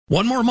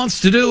One more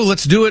month to do.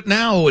 Let's do it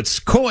now. It's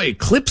COY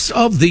Clips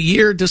of the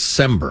Year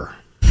December.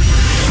 3, 2,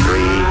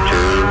 1,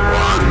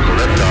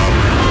 lift off.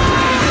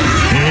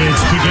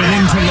 It's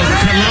beginning to look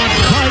a lot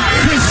like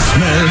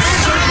Christmas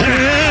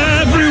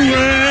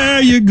everywhere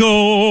you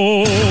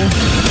go.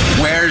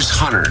 Where's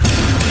Hunter?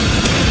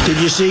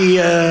 Did you see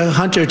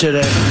Hunter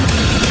today?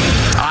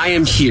 I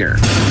am here.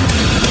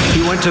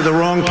 He went to the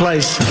wrong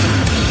place.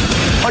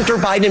 Hunter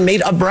Biden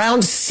made around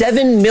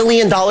 $7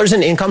 million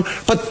in income,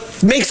 but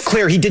makes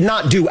clear he did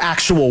not do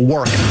actual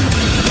work.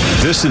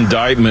 This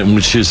indictment,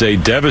 which is a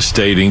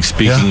devastating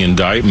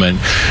indictment,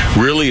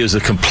 really is a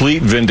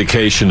complete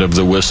vindication of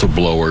the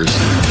whistleblowers.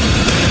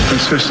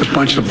 It's just a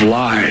bunch of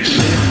lies.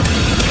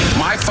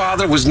 My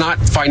father was not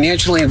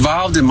financially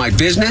involved in my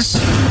business,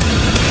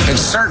 and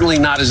certainly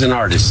not as an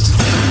artist.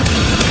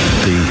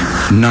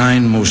 The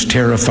 9 most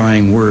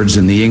terrifying words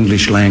in the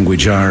English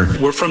language are: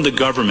 we're from the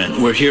government.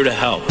 We're here to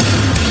help.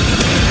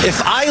 If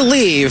I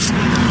leave,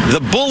 the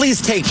bullies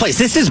take place.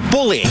 This is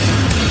bullying.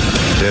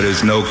 There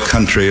is no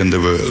country in the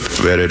world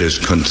where it is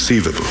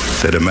conceivable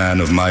that a man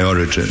of my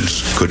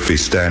origins could be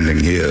standing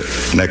here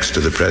next to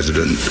the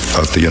President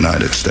of the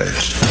United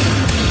States.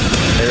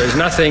 There is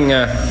nothing,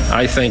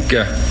 I think,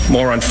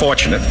 more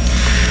unfortunate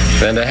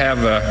than to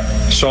have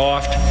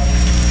soft,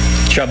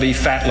 chubby,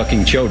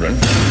 fat-looking children.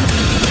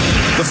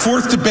 The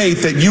fourth debate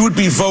that you would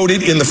be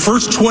voted in the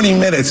first 20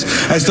 minutes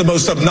as the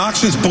most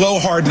obnoxious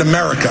blowhard in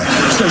America.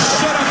 So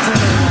shut up for a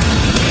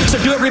minute. So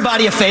do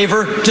everybody a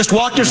favor, just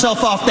walk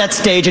yourself off that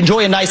stage,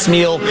 enjoy a nice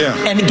meal,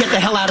 and get the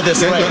hell out of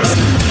this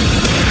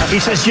race. He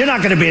says, you're not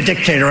going to be a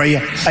dictator, are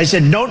you? I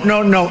said, no,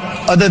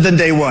 other than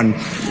day one.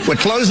 We're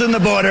closing the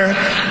border,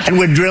 and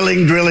we're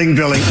drilling.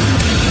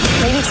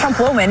 Maybe Trump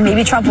will win.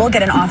 Maybe Trump will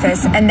get in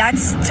office. And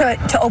that's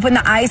to open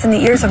the eyes and the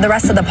ears of the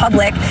rest of the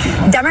public.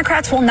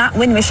 Democrats will not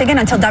win Michigan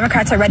until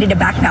Democrats are ready to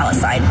back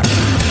Palestine.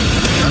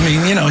 I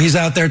mean, you know, he's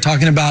out there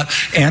talking about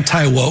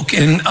anti-woke.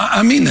 And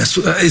I mean this.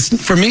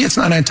 For me, it's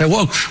not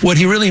anti-woke. What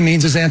he really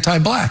means is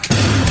anti-black.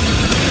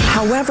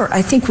 However,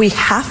 I think we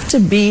have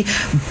to be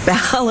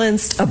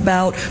balanced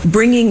about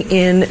bringing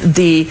in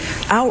the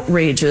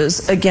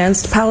outrages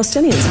against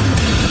Palestinians.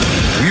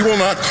 We will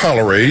not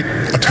tolerate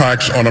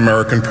attacks on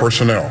American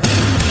personnel.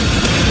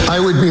 I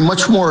would be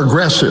much more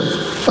aggressive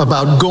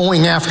about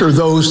going after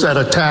those that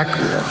attack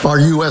our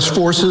U.S.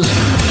 forces.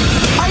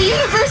 Our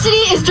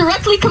university is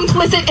directly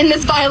complicit in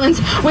this violence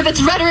with its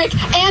rhetoric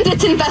and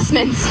its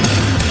investments.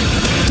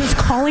 Does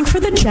calling for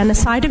the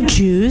genocide of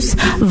Jews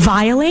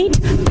violate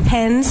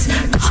Penn's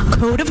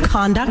code of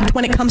conduct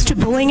when it comes to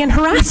bullying and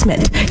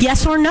harassment?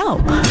 Yes or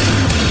no?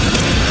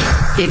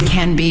 It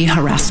can be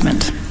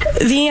harassment.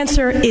 The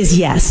answer is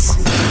yes.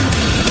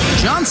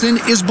 Johnson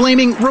is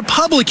blaming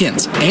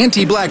Republicans,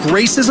 anti-black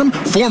racism,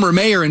 former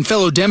mayor and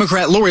fellow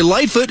Democrat Lori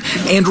Lightfoot,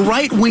 and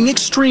right-wing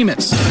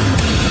extremists.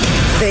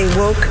 They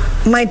woke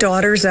my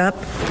daughters up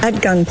at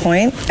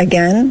gunpoint.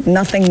 Again,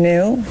 nothing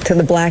new to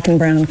the black and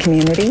brown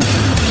community.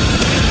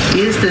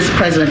 Is this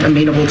president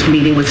amenable to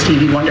meeting with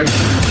Stevie Wonder?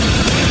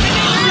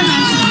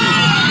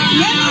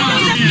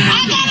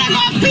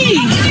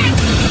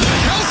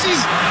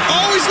 Kelsey's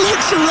always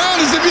looks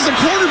around as if he's a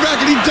quarterback,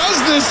 and he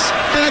does this,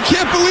 and I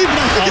can't believe it.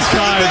 I think it's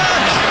coming back.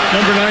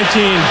 Number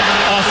 19,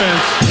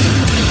 offense.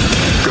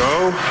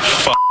 Go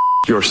f***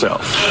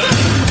 yourself.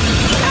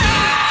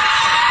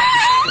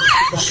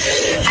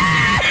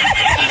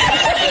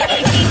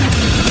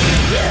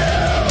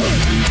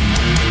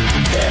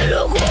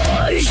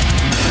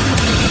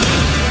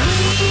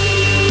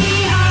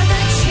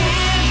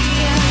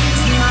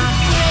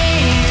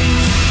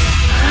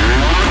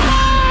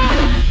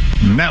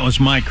 That was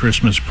my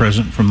Christmas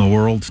present from the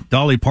world.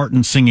 Dolly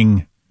Parton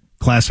singing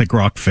classic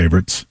rock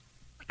favorites.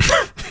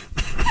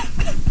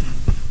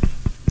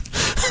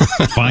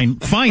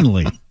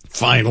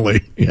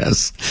 Finally,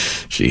 yes.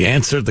 She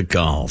answered the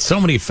call. So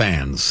many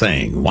fans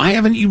saying, why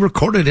haven't you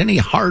recorded any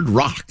hard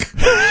rock?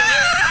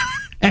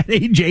 At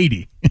age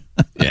 80.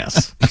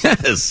 Yes.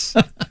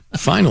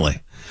 Finally.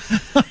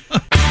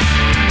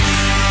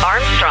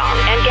 Armstrong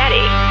and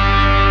Getty.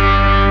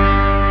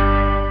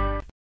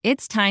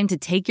 It's time to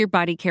take your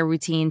body care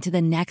routine to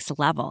the next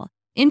level.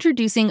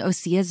 Introducing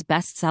Osea's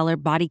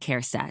bestseller body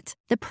care set,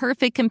 the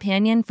perfect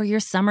companion for your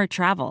summer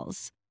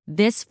travels.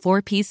 This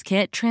 4-piece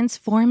kit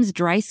transforms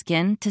dry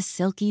skin to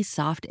silky,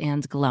 soft,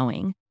 and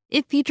glowing.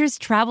 It features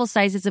travel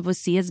sizes of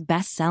Osea's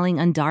best-selling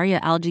Undaria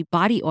algae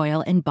body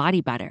oil and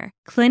body butter,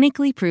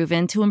 clinically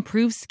proven to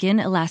improve skin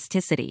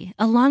elasticity,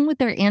 along with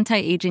their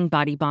anti-aging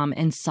body balm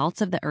and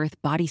salts of the earth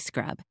body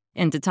scrub.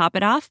 And to top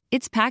it off,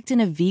 it's packed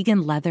in a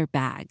vegan leather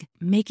bag,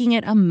 making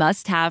it a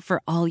must-have for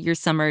all your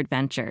summer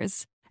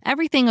adventures.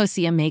 Everything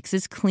Osea makes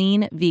is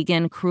clean,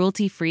 vegan,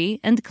 cruelty-free,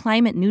 and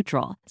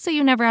climate-neutral, so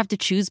you never have to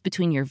choose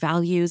between your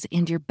values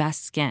and your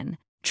best skin.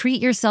 Treat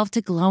yourself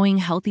to glowing,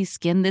 healthy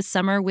skin this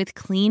summer with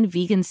clean,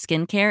 vegan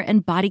skincare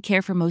and body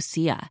care from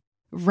Osea.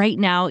 Right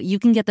now, you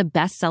can get the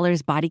Best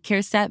Sellers Body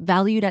Care Set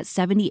valued at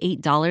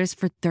 $78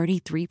 for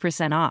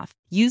 33% off.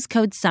 Use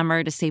code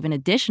SUMMER to save an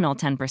additional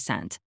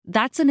 10%.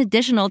 That's an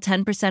additional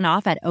 10%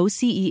 off at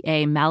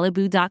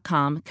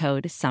OCEAMalibu.com,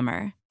 code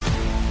SUMMER.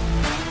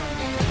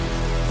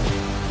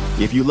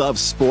 If you love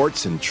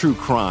sports and true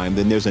crime,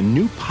 then there's a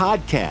new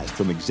podcast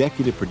from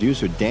executive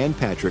producer Dan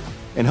Patrick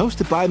and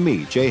hosted by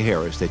me, Jay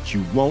Harris, that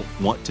you won't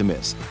want to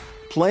miss.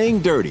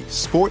 Playing Dirty: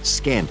 Sports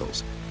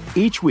Scandals.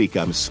 Each week,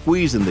 I'm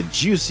squeezing the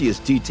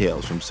juiciest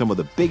details from some of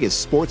the biggest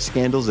sports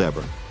scandals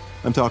ever.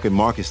 I'm talking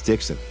Marcus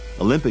Dixon,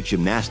 Olympic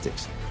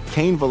gymnastics,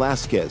 Cain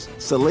Velasquez,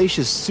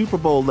 salacious Super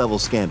Bowl-level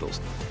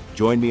scandals.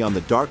 Join me on the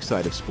dark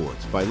side of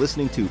sports by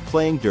listening to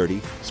Playing Dirty: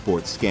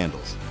 Sports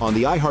Scandals on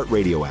the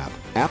iHeartRadio app,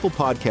 Apple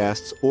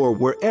Podcasts, or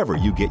wherever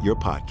you get your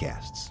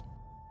podcasts.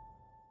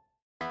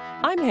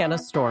 I'm Hannah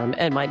Storm,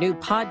 and my new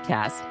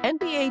podcast,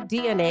 NBA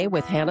DNA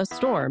with Hannah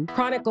Storm,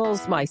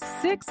 chronicles my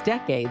 6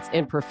 decades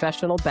in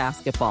professional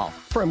basketball.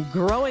 From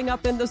growing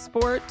up in the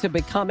sport to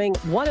becoming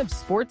one of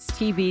sports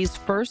TV's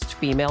first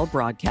female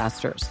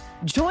broadcasters.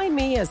 Join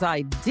me as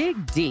I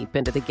dig deep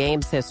into the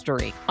game's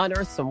history,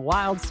 unearth some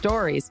wild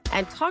stories,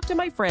 and talk to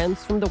my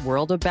friends from the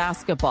world of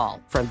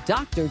basketball, from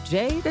Dr.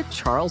 J to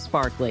Charles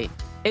Barkley.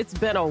 It's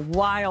been a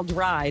wild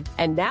ride,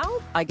 and now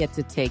I get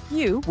to take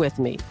you with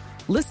me.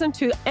 Listen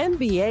to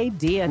NBA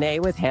DNA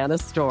with Hannah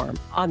Storm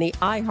on the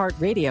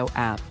iHeartRadio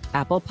app,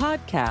 Apple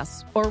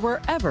Podcasts, or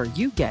wherever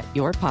you get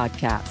your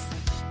podcasts.